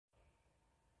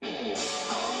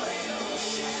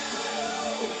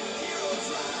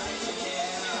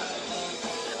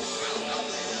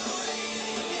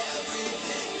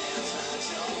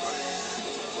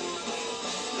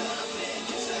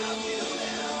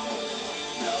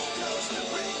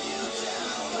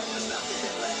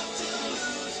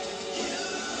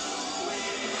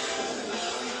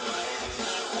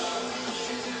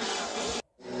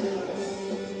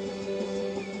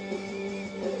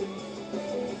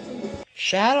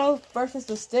Shadow versus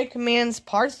the Stickmans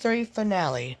Part 3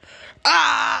 finale.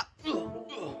 Ah!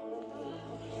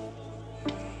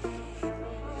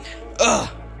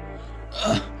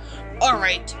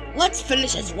 Alright, let's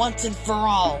finish this once and for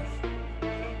all.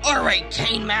 Alright,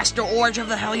 Kane Master Orange of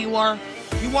the hell you are.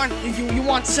 You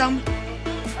want some?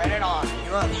 Write it on.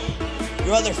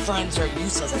 Your other friends are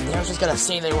useless and they're just gonna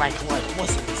say they like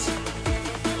wussies.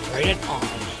 Write it on.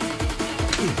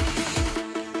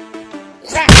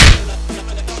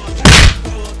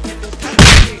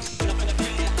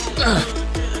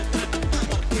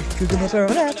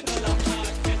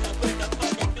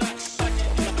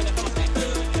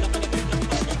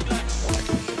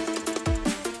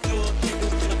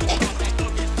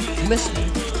 Miss me.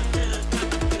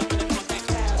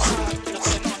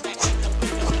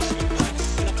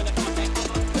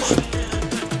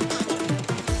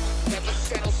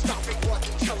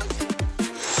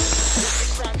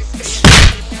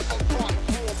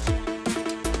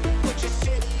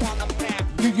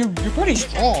 You're pretty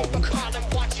strong.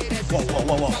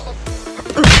 Whoa.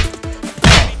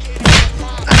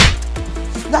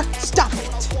 Stop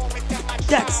it.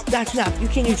 That's not. You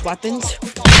can't use weapons.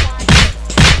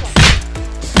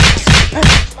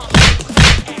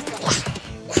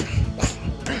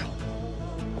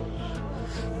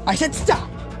 I said stop.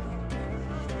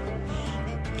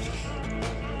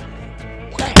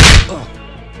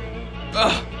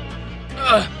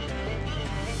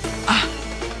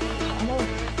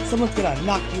 Someone's gonna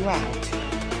knock you out.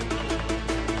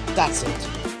 That's it.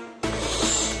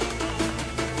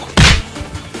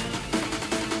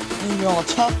 And you're all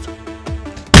tough.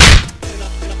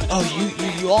 Oh,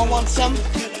 you all want some?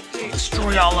 I'll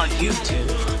destroy all of you two.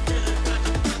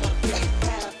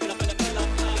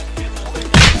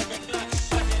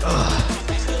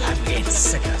 I'm getting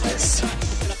sick of this.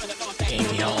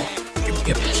 Game, y'all.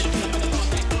 Give it.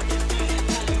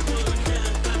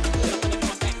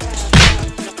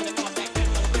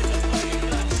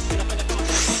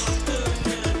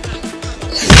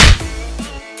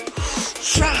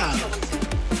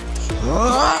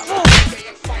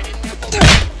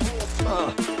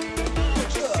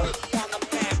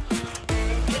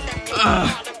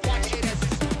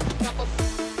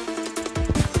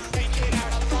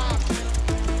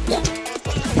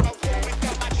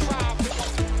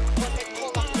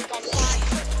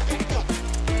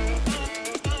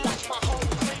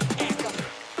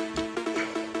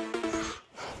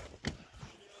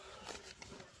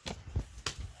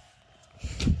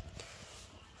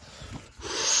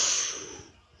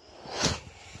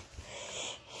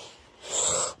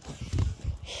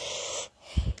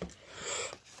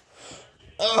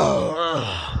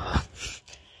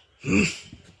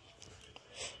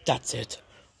 That's it.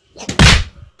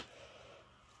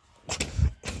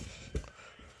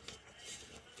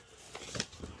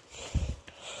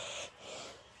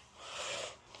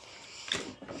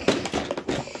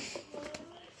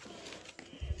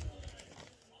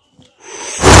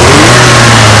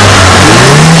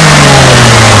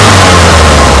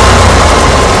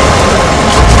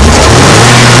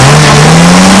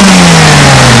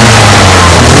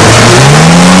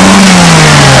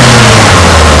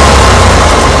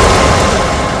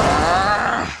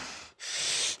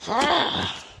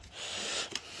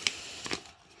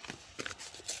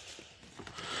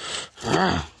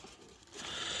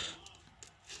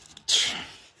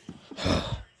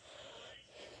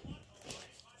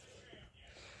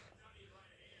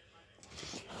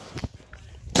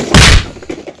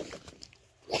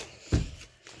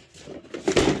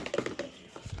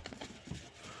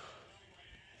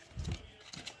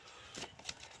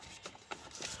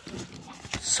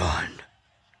 Son,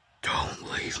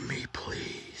 don't leave me,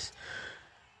 please.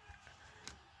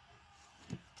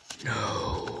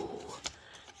 No.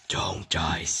 Don't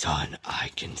die, son. I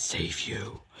can save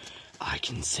you. I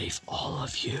can save all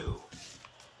of you.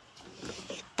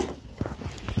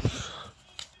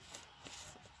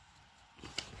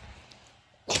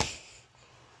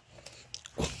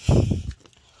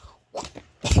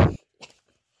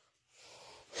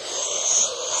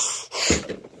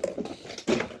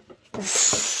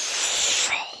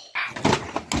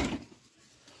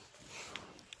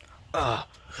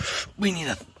 We need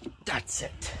a... That's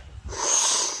it.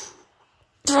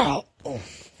 I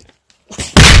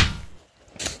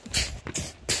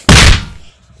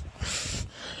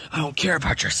don't care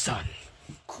about your son.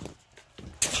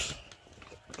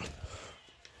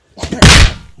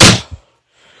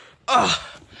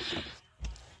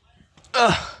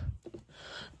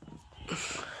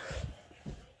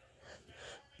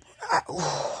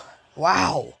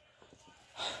 Wow.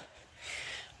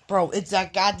 Bro, it's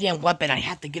that goddamn weapon. I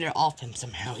have to get it off him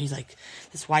somehow. He's like,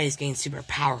 that's why he's getting super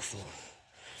powerful.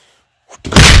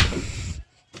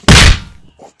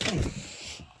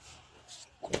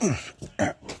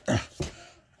 I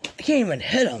can't even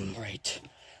hit him right.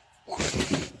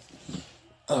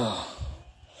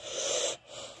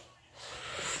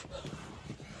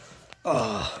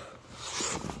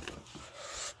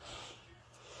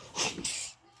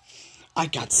 I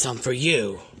got some for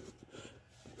you.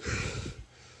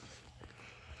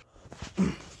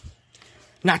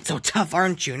 Not so tough,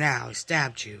 aren't you now? I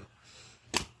stabbed you.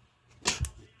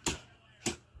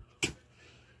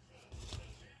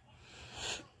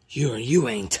 You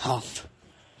ain't tough.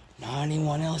 Not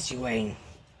anyone else, you ain't.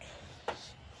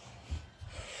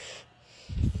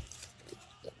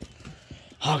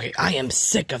 Okay, I am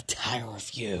sick of tired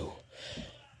of you.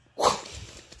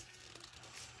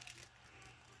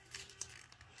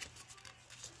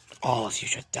 All of you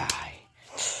should die.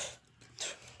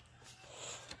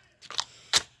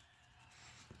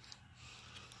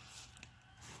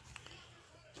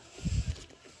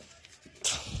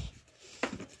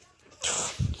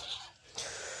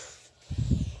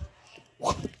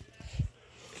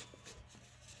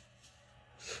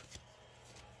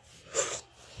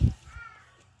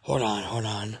 Hold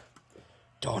on.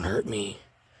 Don't hurt me.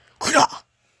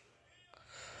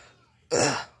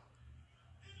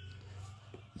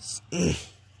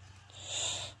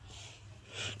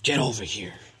 Get over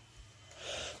here.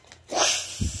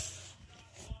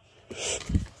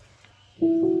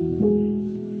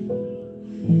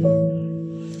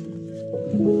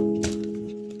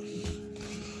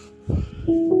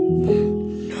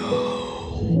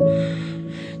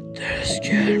 This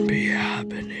can't be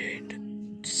happening.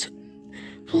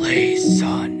 Please,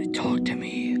 son, talk to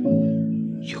me.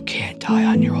 You can't die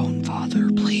on your own, father,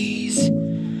 please.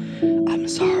 I'm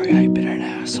sorry I've been an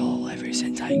asshole ever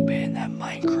since I've been in that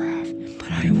Minecraft.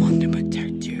 But I wanted to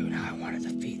protect you, and I want to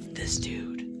defeat this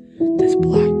dude. This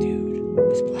black dude.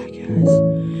 This black ass.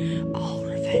 I'll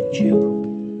revenge you.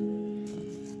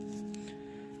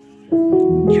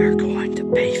 You're going to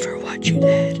pay for what you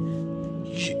did.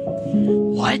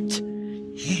 What?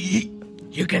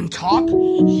 You can talk?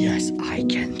 Yes, I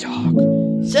can talk.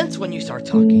 Since when you start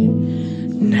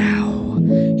talking? Now,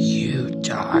 you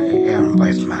die, and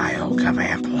with my old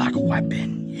command block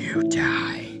weapon, you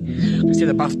die. Let's see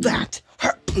about that.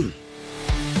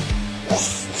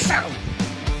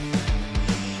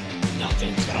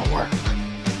 Nothing's gonna work.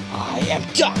 I am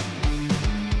done.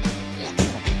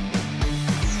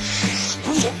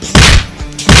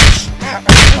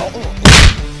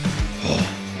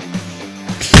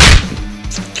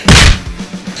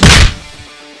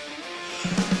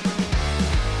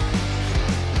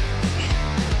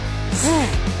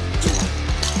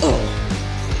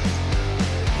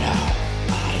 Now,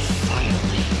 I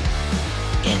finally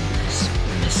end this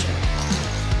mission.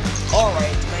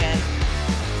 Alright, man.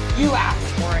 You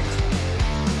asked for it.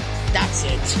 That's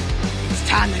it. It's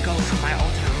time to go for my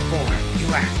ultimate form.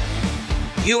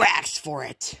 You asked for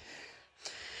it.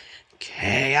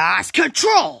 Chaos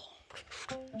Control!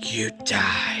 You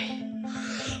die.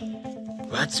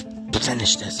 Let's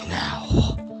finish this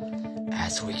now,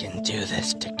 as we can do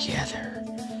this together.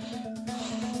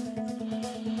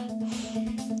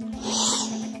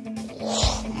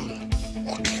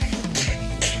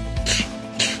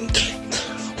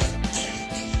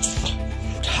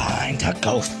 Time to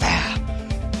go fast.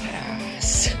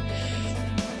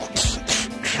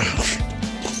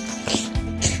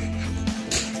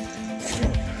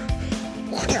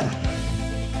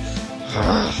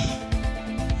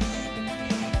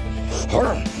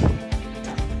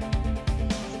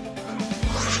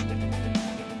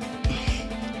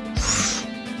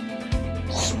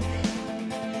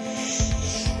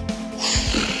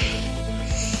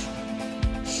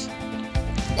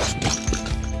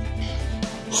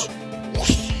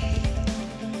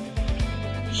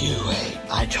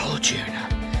 I told you,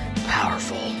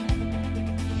 powerful.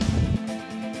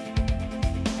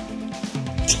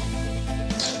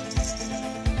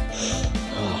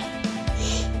 Oh,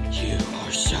 you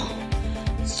are so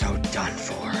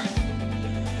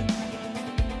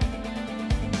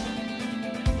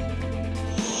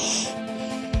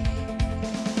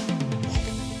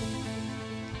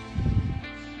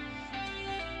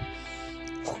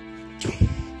I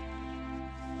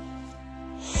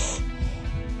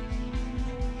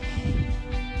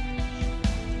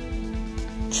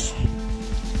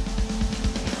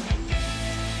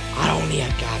don't need a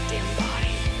goddamn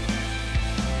body.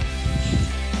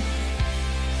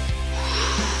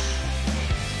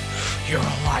 You're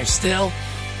alive still?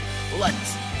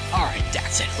 Alright,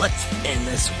 that's it. Let's end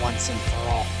this once and for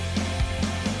all.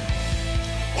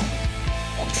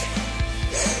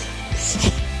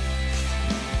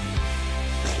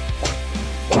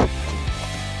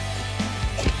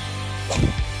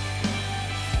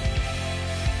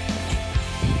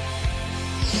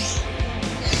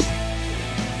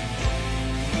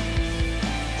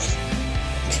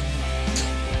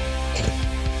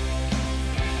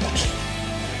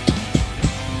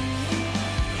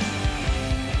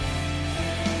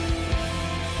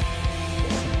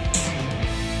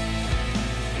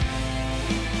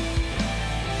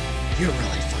 You're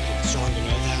really fucking strong to know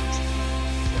that.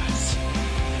 Yes.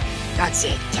 That's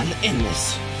it. Time to end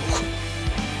this.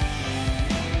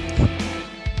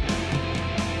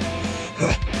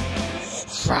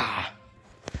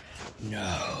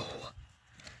 No.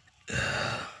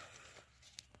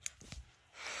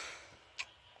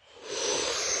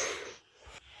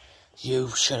 You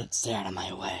shouldn't stay out of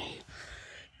my way.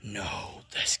 No,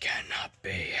 this cannot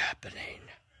be happening.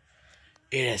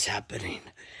 It is happening.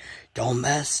 Don't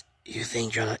mess. You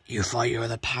thought you were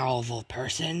the powerful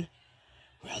person?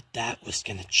 Well, that was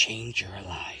gonna change your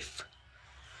life.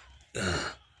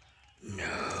 No.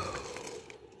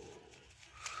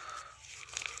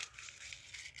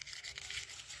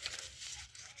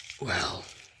 Well.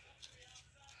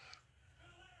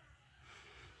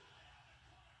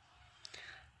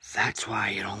 That's why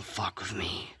you don't fuck with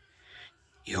me.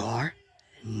 You're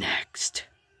next.